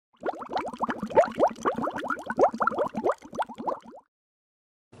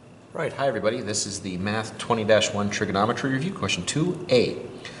Right, hi everybody. This is the Math 20-1 Trigonometry Review, question 2a.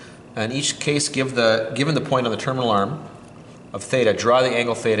 In each case, given the point on the terminal arm of theta, draw the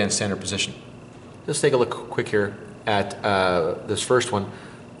angle theta in standard position. Let's take a look quick here at this first one.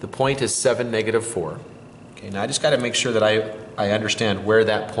 The point is 7, -4. Okay, now I just got to make sure that I understand where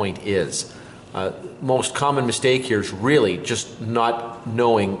that point is. Most common mistake here is really just not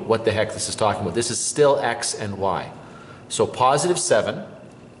knowing what the heck this is talking about. This is still x and y. So positive 7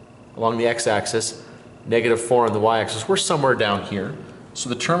 along the x-axis, -4 on the y-axis. We're somewhere down here. So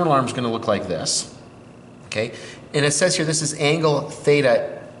the terminal arm is going to look like this. Okay, and it says here this is angle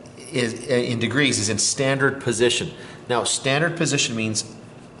theta is in degrees is in standard position. Now standard position means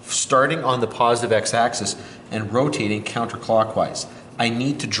starting on the positive x-axis and rotating counterclockwise. I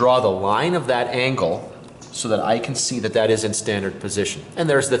need to draw the line of that angle so that I can see that that is in standard position. And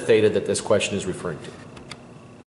there's the theta that this question is referring to.